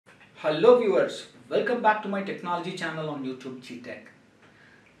Hello viewers, welcome back to my technology channel on YouTube GTech.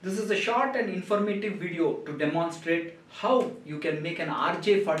 This is a short and informative video to demonstrate how you can make an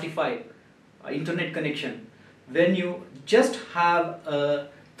RJ45 internet connection when you just have a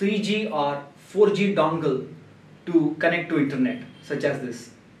 3G or 4G dongle to connect to internet, such as this.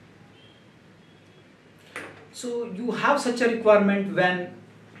 So you have such a requirement when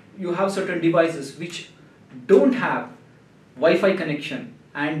you have certain devices which don't have Wi-Fi connection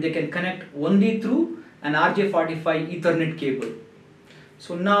and they can connect only through an RJ45 Ethernet cable.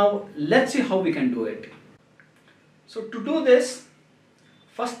 So now let's see how we can do it. So to do this,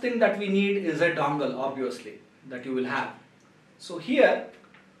 first thing that we need is a dongle, obviously, that you will have. So here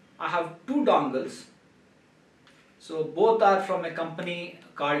I have two dongles. So both are from a company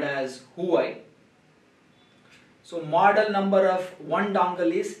called as Huawei. So model number of one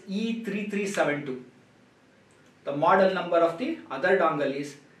dongle is E3372. The model number of the other dongle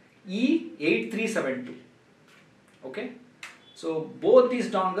is E8372. Okay. So both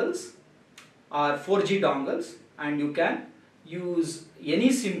these dongles are 4G dongles and you can use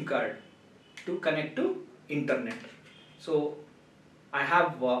any SIM card to connect to internet. So I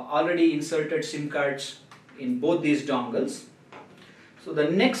have already inserted SIM cards in both these dongles. So the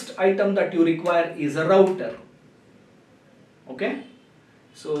next item that you require is a router. Okay.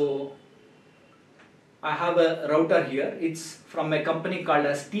 So I have a router here. It's from a company called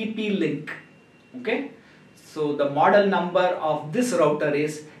as TP-Link. Okay. So the model number of this router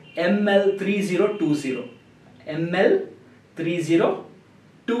is ML3020.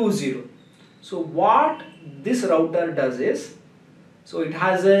 ML3020. So what this router does is, so it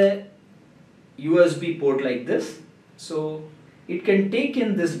has a USB port like this. So it can take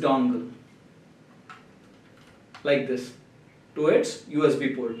in this dongle like this to its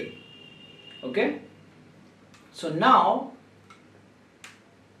USB port. Okay. So now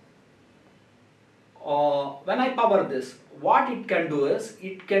when I power this, what it can do is,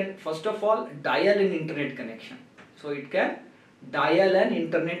 it can first of all dial an internet connection. So it can dial an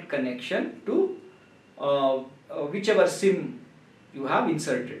internet connection to whichever SIM you have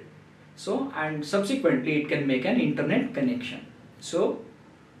inserted. So and subsequently it can make an internet connection. So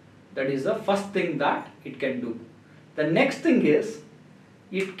that is the first thing that it can do. The next thing is,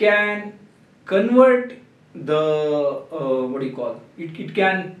 it can convert the it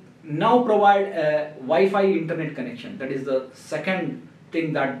can now provide a Wi-Fi internet connection. That is the second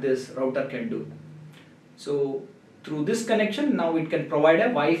thing that this router can do. So through this connection now it can provide a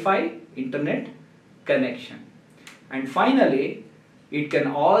Wi-Fi internet connection. And finally it can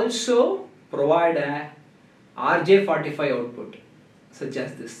also provide a RJ45 output, such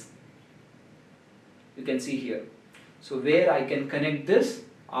as this. You can see here. So where I can connect this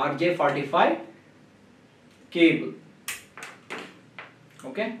RJ45 cable.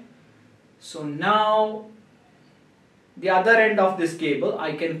 Okay. So now the other end of this cable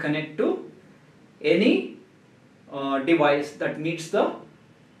I can connect to any device that needs the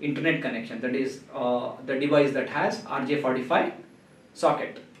internet connection. That is the device that has RJ45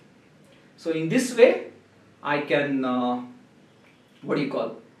 socket. So in this way I can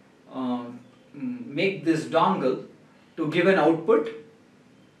make this dongle to give an output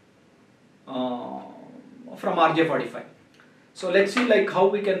from RJ45. So let's see like how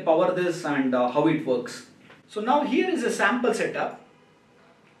we can power this and how it works. So now here is a sample setup.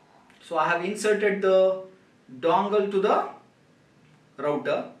 So I have inserted the dongle to the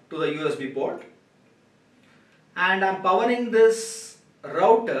router, to the USB port, and I'm powering this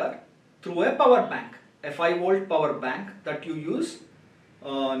router through a power bank, a 5-volt power bank that you use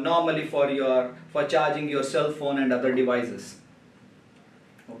normally for charging your cell phone and other devices.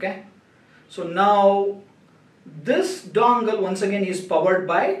 Okay. So now this dongle once again is powered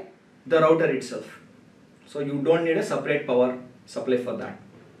by the router itself. So you don't need a separate power supply for that.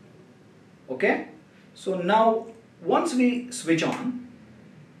 Okay. So now once we switch on,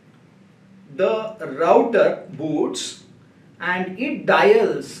 the router boots and it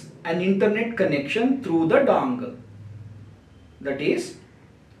dials an internet connection through the dongle. That is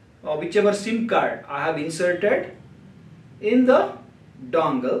whichever SIM card I have inserted in the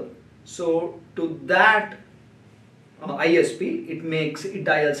dongle. So to that ISP it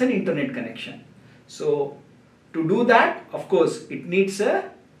dials an internet connection. So to do that, of course, it needs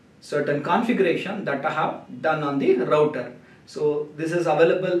a certain configuration that I have done on the router. So this is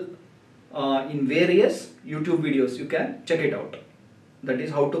available in various YouTube videos. You can check it out. That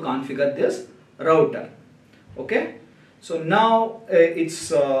is how to configure this router. Okay. So now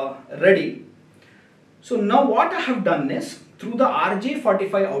it's ready. So now what I have done is, through the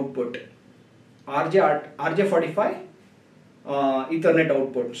RJ45 output, RJ45 Ethernet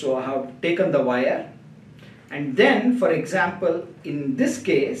output. So I have taken the wire, and then for example in this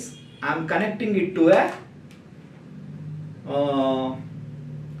case I am connecting it to a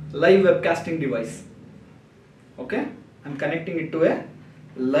live webcasting device. Okay, I'm connecting it to a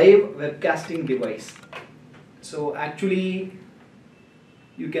live webcasting device. So actually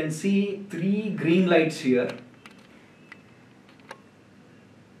you can see 3 green lights here,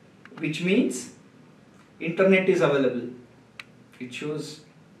 which means internet is available. It shows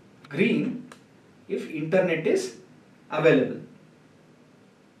green if internet is available.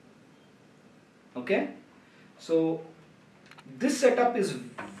 Okay, so this setup is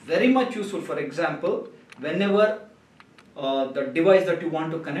very much useful. For example, whenever the device that you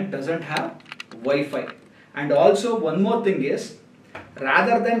want to connect doesn't have Wi-Fi. And also one more thing is,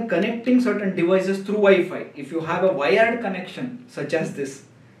 rather than connecting certain devices through Wi-Fi, if you have a wired connection such as this,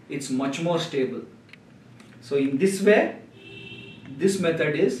 it's much more stable. So in this way, this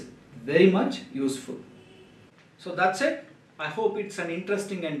method is very much useful. So that's it. I hope it's an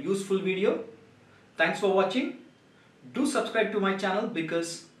interesting and useful video. Thanks for watching. Do subscribe to my channel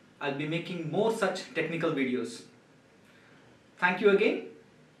because I'll be making more such technical videos. Thank you again.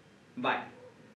 Bye.